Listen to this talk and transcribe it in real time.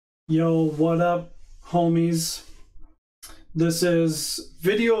Yo, what up, homies? This is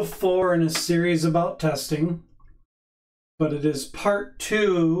video 4 in a series about testing, but it is part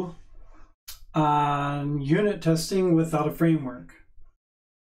 2 on unit testing without a framework.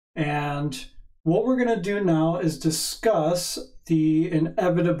 And what we're going to do now is discuss the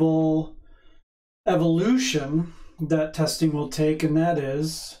inevitable evolution that testing will take, and that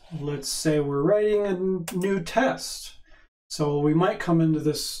is, let's say we're writing a new test. So we might come into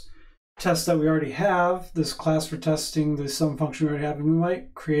this test that we already have, this class for testing, the sum function we already have, and we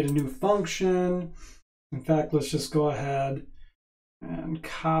might create a new function. In fact, let's just go ahead and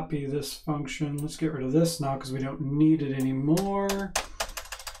copy this function. Let's get rid of this now because we don't need it anymore.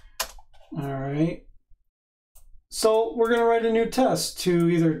 All right. So we're going to write a new test to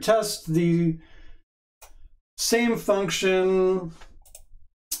either test the same function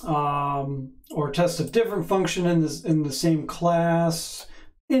or test a different function in the same class.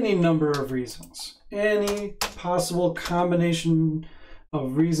 Any number of reasons. Any possible combination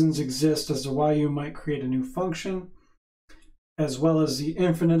of reasons exist as to why you might create a new function, as well as the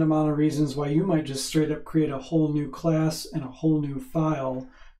infinite amount of reasons why you might just straight up create a whole new class and a whole new file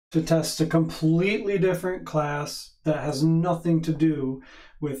to test a completely different class that has nothing to do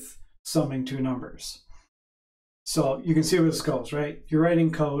with summing two numbers. So you can see where this goes, right? You're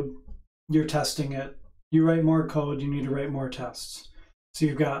writing code, you're testing it. You write more code, you need to write more tests. So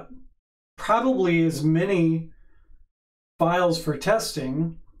you've got probably as many files for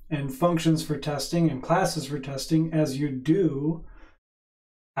testing and functions for testing and classes for testing as you do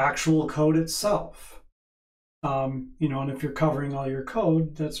actual code itself. And if you're covering all your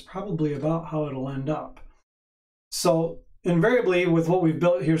code, that's probably about how it'll end up. So invariably, with what we've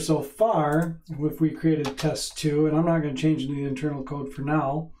built here so far, if we created test 2, and I'm not going to change any internal code for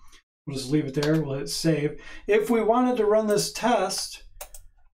now, we'll just leave it there, we'll hit save. If we wanted to run this test,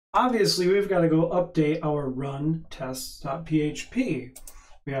 obviously, we've got to go update our run tests.php.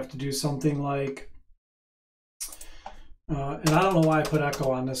 We have to do something like, and I don't know why I put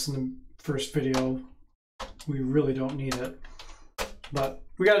echo on this in the first video. We really don't need it. But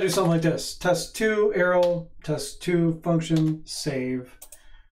we got to do something like this. Test2 arrow, test2 function, save,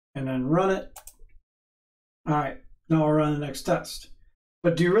 and then run it. All right, now we'll run the next test.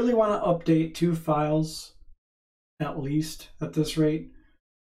 But do you really want to update 2 files, at least, at this rate?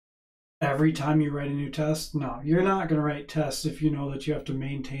 Every time you write a new test? No, you're not going to write tests if you know that you have to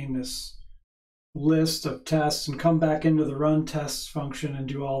maintain this list of tests and come back into the run tests function and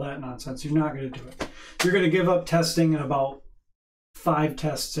do all that nonsense. You're not going to do it. You're going to give up testing and about 5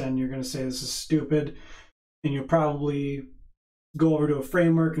 tests in. You're going to say this is stupid, and you'll probably go over to a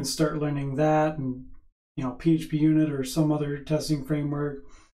framework and start learning that, and PHP unit or some other testing framework,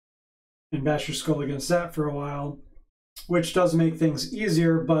 and bash your skull against that for a while, which does make things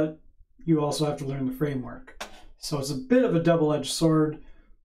easier, but you also have to learn the framework. So it's a bit of a double-edged sword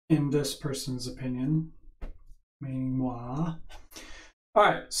in this person's opinion, meaning moi. All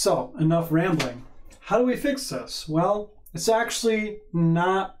right, so enough rambling. How do we fix this? Well, it's actually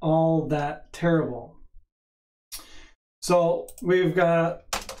not all that terrible. So we've got,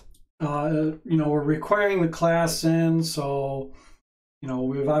 we're requiring the class in, so, we're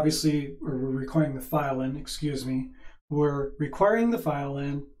requiring the file in, excuse me. We're requiring the file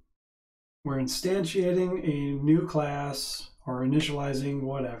in. We're instantiating a new class or initializing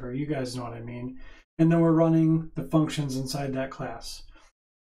whatever. You guys know what I mean. And then we're running the functions inside that class.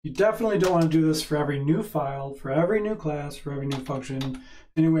 You definitely don't want to do this for every new file, for every new class, for every new function.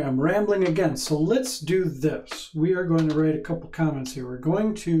 Anyway, I'm rambling again. So let's do this. We are going to write a couple comments here. We're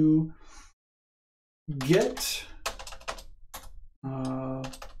going to get... we're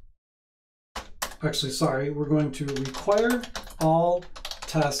going to require all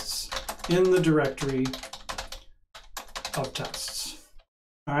tests in the directory of tests.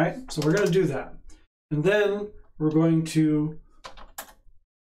 All right, so we're going to do that. And then we're going to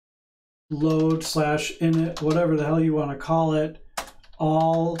load /init, whatever the hell you want to call it,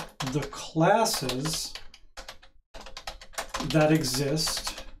 all the classes that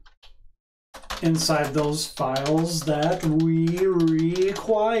exist inside those files that we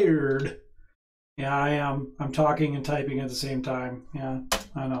required. Yeah, I am. I'm talking and typing at the same time. Yeah,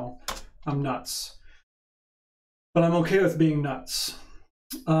 I know. I'm nuts. But I'm okay with being nuts.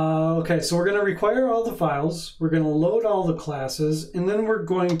 Okay, so we're going to require all the files. We're going to load all the classes. And then we're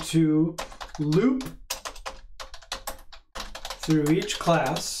going to loop through each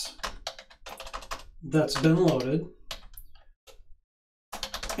class that's been loaded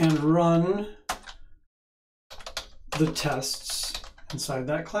and run the tests inside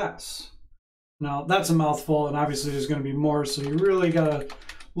that class. Now, that's a mouthful, and obviously there's going to be more, so you really got to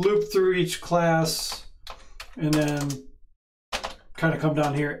loop through each class, and then kind of come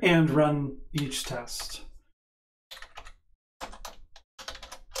down here and run each test.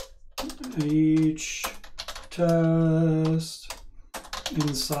 Each test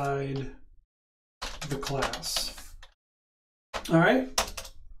inside the class. All right,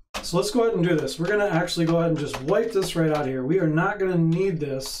 so let's go ahead and do this. We're gonna actually go ahead and just wipe this right out of here. We are not gonna need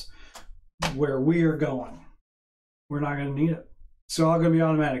this where we are going. We're not gonna need it. It's all gonna be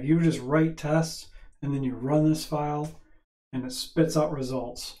automatic. You just write tests and then you run this file and it spits out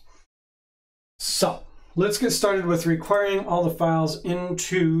results. So let's get started with requiring all the files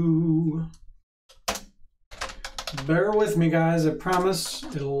into. Bear with me, guys. I promise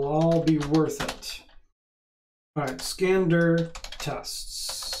it'll all be worth it. All right, scandir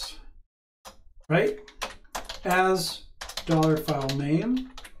tests, right? As $file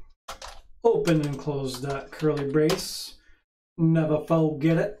name, open and close that curly brace. Never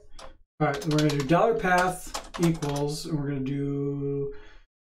forget it. All right, we're gonna do $path equals, and we're gonna do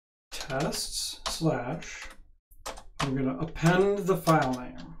tests slash. We're gonna append the file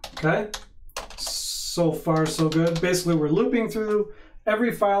name. Okay. So far, so good. Basically, we're looping through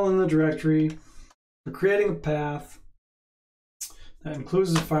every file in the directory. We're creating a path that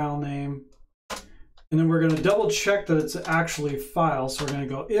includes the file name, and then we're going to double check that it's actually file. So we're going to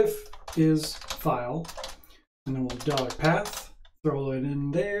go if is file, and then we'll $path, throw it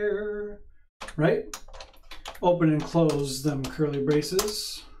in there, right? Open and close them curly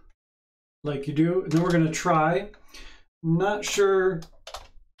braces like you do, and then we're going to try. Not sure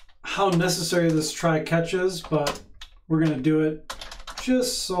how necessary this try catch is, but we're going to do it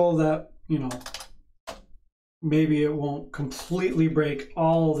just so that, you know, maybe it won't completely break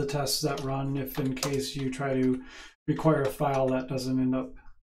all the tests that run if in case you try to require a file that doesn't end up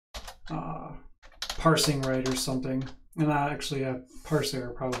parsing right or something. And actually a parse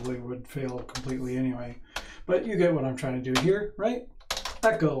error probably would fail completely anyway. But you get what I'm trying to do here, right?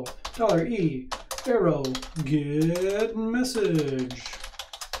 Echo $E arrow get message.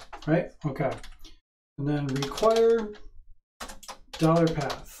 Right? Okay. And then require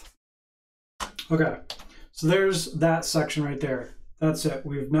 $path. Okay. So there's that section right there. That's it.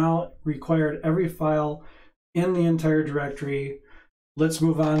 We've now required every file in the entire directory. Let's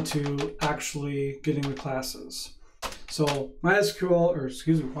move on to actually getting the classes. So MySQL, or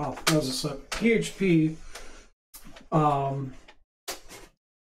excuse me, wow, that was a slip. PHP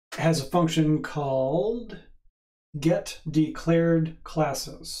has a function called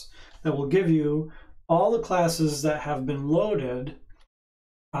getDeclaredClasses that will give you all the classes that have been loaded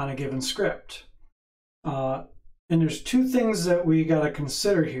on a given script. And there's two things that we got to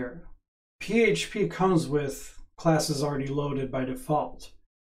consider here. PHP comes with classes already loaded by default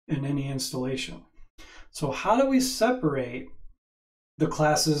in any installation. So how do we separate the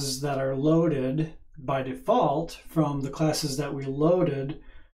classes that are loaded by default from the classes that we loaded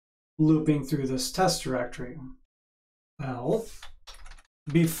looping through this test directory? Well,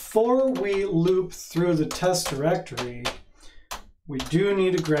 before we loop through the test directory, we do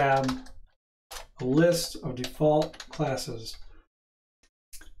need to grab a list of default classes.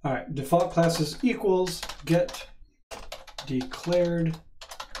 All right, default classes equals get declared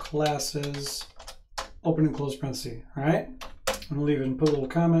classes, open and close parenthesis. All right, I'm gonna leave it and put a little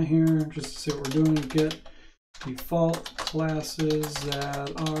comment here just to see what we're doing. Get default classes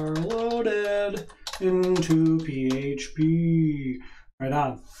that are loaded into PHP. Right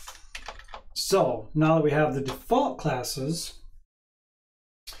on. So now that we have the default classes,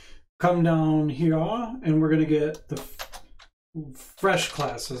 come down here and we're going to get the fresh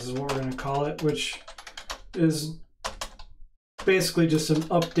classes is what we're going to call it, which is basically just an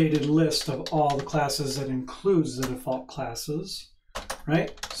updated list of all the classes that includes the default classes,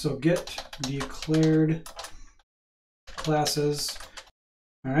 right? So get declared classes.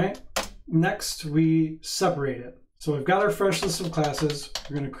 All right. Next, we separate it. So we've got our fresh list of classes.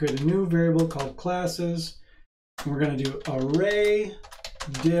 We're going to create a new variable called classes. And we're going to do array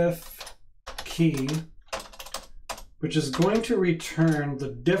diff key, which is going to return the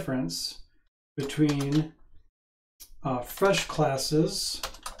difference between fresh classes.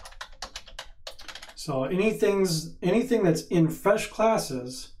 So anything that's in fresh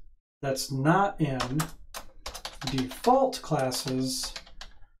classes that's not in default classes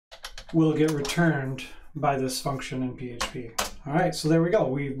will get returned by this function in PHP. All right, so there we go.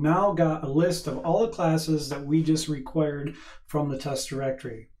 We've now got a list of all the classes that we just required from the test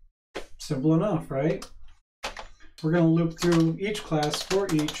directory. Simple enough, right? We're going to loop through each class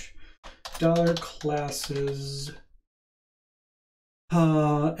for each $classes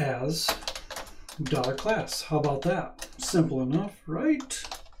as $class. How about that? Simple enough, right?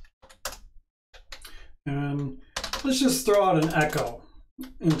 And let's just throw out an echo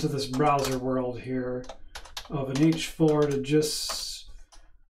into this browser world here of an H4 to just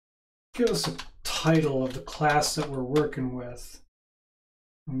give us a title of the class that we're working with.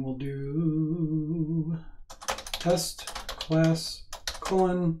 And we'll do test class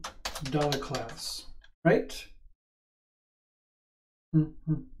colon $class, right?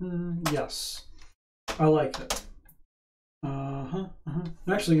 Yes, I like it.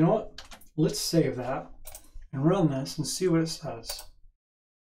 Actually, you know what? Let's save that and run this and see what it says.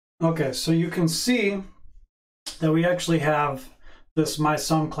 Okay, so you can see that we actually have this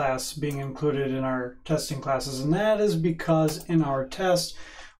mySum class being included in our testing classes, and that is because in our test,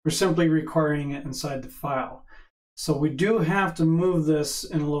 we're simply requiring it inside the file. So we do have to move this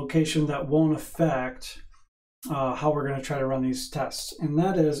in a location that won't affect how we're going to try to run these tests, and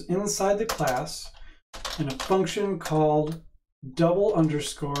that is inside the class in a function called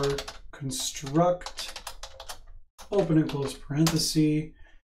 _construct open and close parenthesis,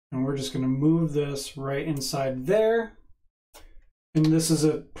 and we're just going to move this right inside there. And this is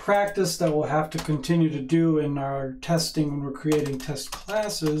a practice that we'll have to continue to do in our testing when we're creating test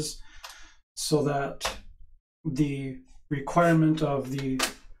classes, so that the requirement of the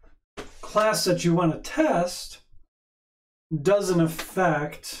class that you want to test doesn't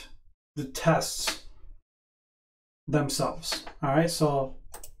affect the tests themselves. All right, so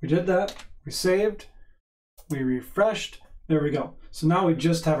we did that, we saved, we refreshed, there we go. So now we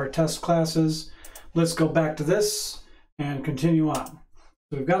just have our test classes. Let's go back to this and continue on.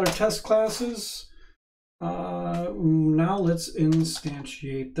 So we've got our test classes. Now let's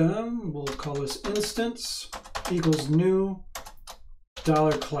instantiate them. We'll call this instance equals new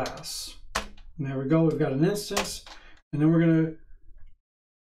 $class. And there we go, we've got an instance. And then we're gonna,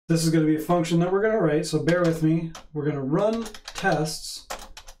 this is gonna be a function that we're gonna write, so bear with me. We're gonna run tests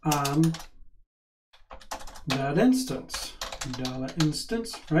on that instance.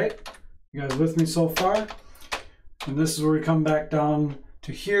 $instance, right? You guys with me so far? And this is where we come back down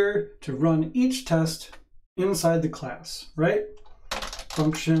to here to run each test inside the class, right?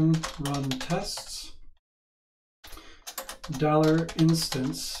 Function run tests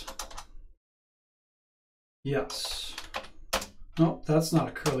 $instance. Yes. No, that's not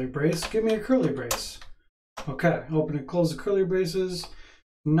a curly brace. Give me a curly brace. Okay, open and close the curly braces.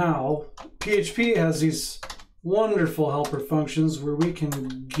 Now, PHP has these wonderful helper functions where we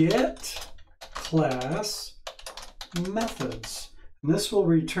can get class methods. And this will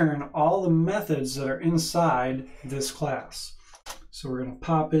return all the methods that are inside this class. So we're going to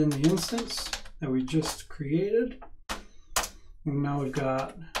pop in the instance that we just created. And now we've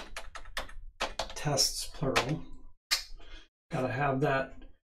got tests plural. Got to have that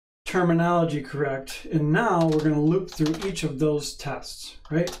terminology correct. And now we're going to loop through each of those tests,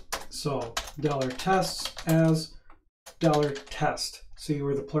 right? So $tests as $test. See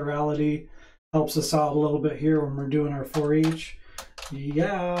where the plurality helps us out a little bit here when we're doing our for each.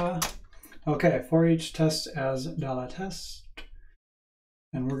 Yeah. Okay, for each test as $test.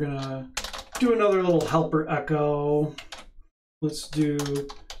 And we're gonna do another little helper echo. Let's do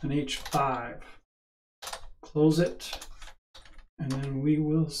an H5. Close it. And then we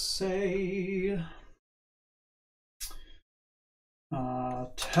will say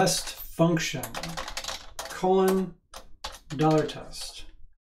test function colon $test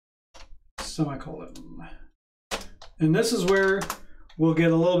semicolon. And this is where we'll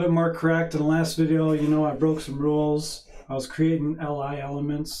get a little bit more correct. In the last video, you know, I broke some rules. I was creating LI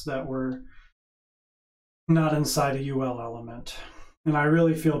elements that were not inside a UL element. And I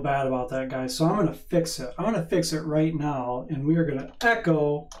really feel bad about that, guys. So I'm going to fix it. I'm going to fix it right now. And we are going to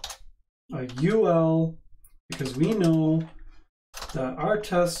echo a UL because we know that our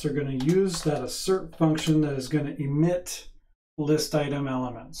tests are going to use that assert function that is going to emit list item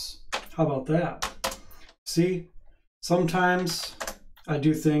elements. How about that? See, sometimes I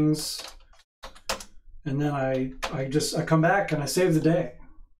do things and then I come back and I save the day.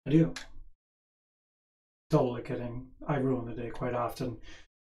 I do. Totally kidding. I ruin the day quite often.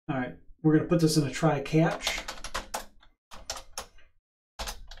 All right, we're going to put this in a try catch.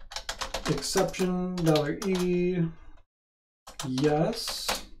 Exception $e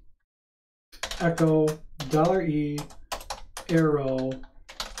yes. Echo $e arrow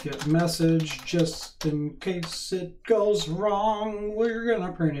get message just in case it goes wrong. We're going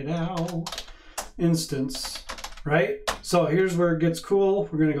to print it out. Instance, right? So here's where it gets cool.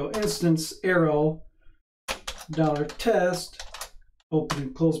 We're going to go instance arrow $test open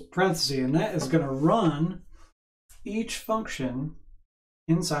and close parenthesis, and that is going to run each function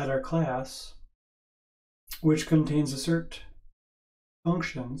inside our class which contains assert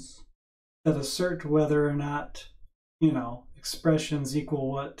functions that assert whether or not, you know, expressions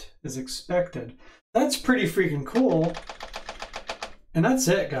equal what is expected. That's pretty freaking cool. And that's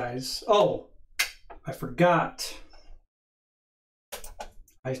it, guys. Oh, I forgot.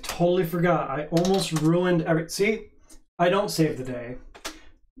 I totally forgot. I almost ruined every... See, I don't save the day.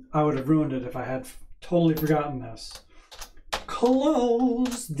 I would have ruined it if I had totally forgotten this.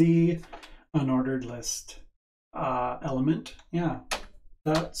 Close the unordered list element. Yeah,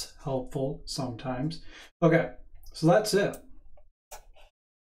 that's helpful sometimes. Okay, so that's it.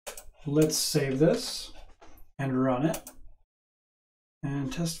 Let's save this and run it.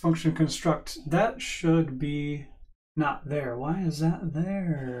 And test function construct. That should be not there. Why is that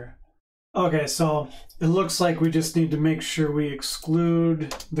there? Okay, so it looks like we just need to make sure we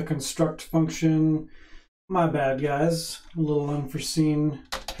exclude the construct function. My bad, guys. A little unforeseen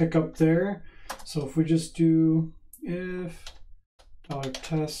hiccup there. So if we just do if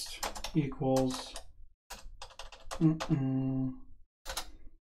 $test equals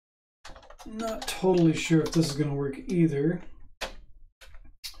not totally sure if this is going to work either,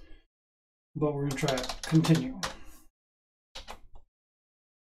 but we're going to try it. Continue.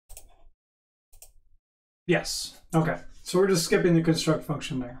 Yes. Okay. So we're just skipping the construct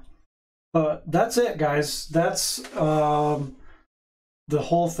function there. That's it, guys. That's the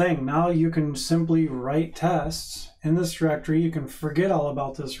whole thing. Now you can simply write tests in this directory. You can forget all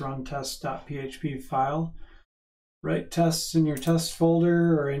about this run test.php file. Write tests in your test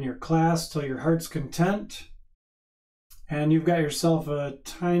folder or in your class till your heart's content. And you've got yourself a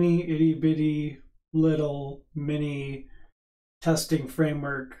tiny itty bitty little mini testing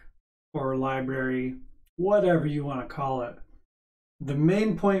framework or library, whatever you want to call it. The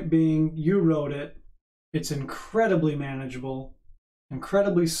main point being you wrote it. It's incredibly manageable,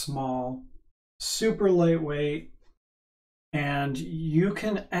 incredibly small, super lightweight, and you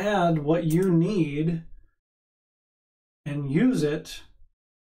can add what you need and use it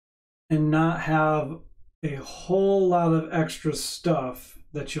and not have a whole lot of extra stuff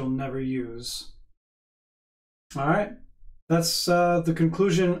that you'll never use. All right, that's the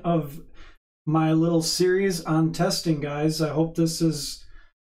conclusion of my little series on testing, guys. I hope this has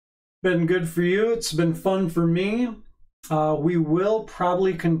been good for you. It's been fun for me. We will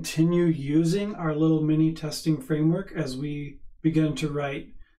probably continue using our little mini testing framework as we begin to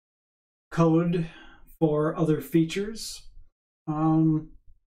write code for other features.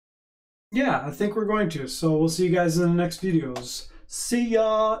 Yeah, I think we're going to. So we'll see you guys in the next videos. See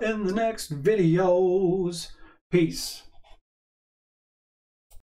ya in the next videos. Peace.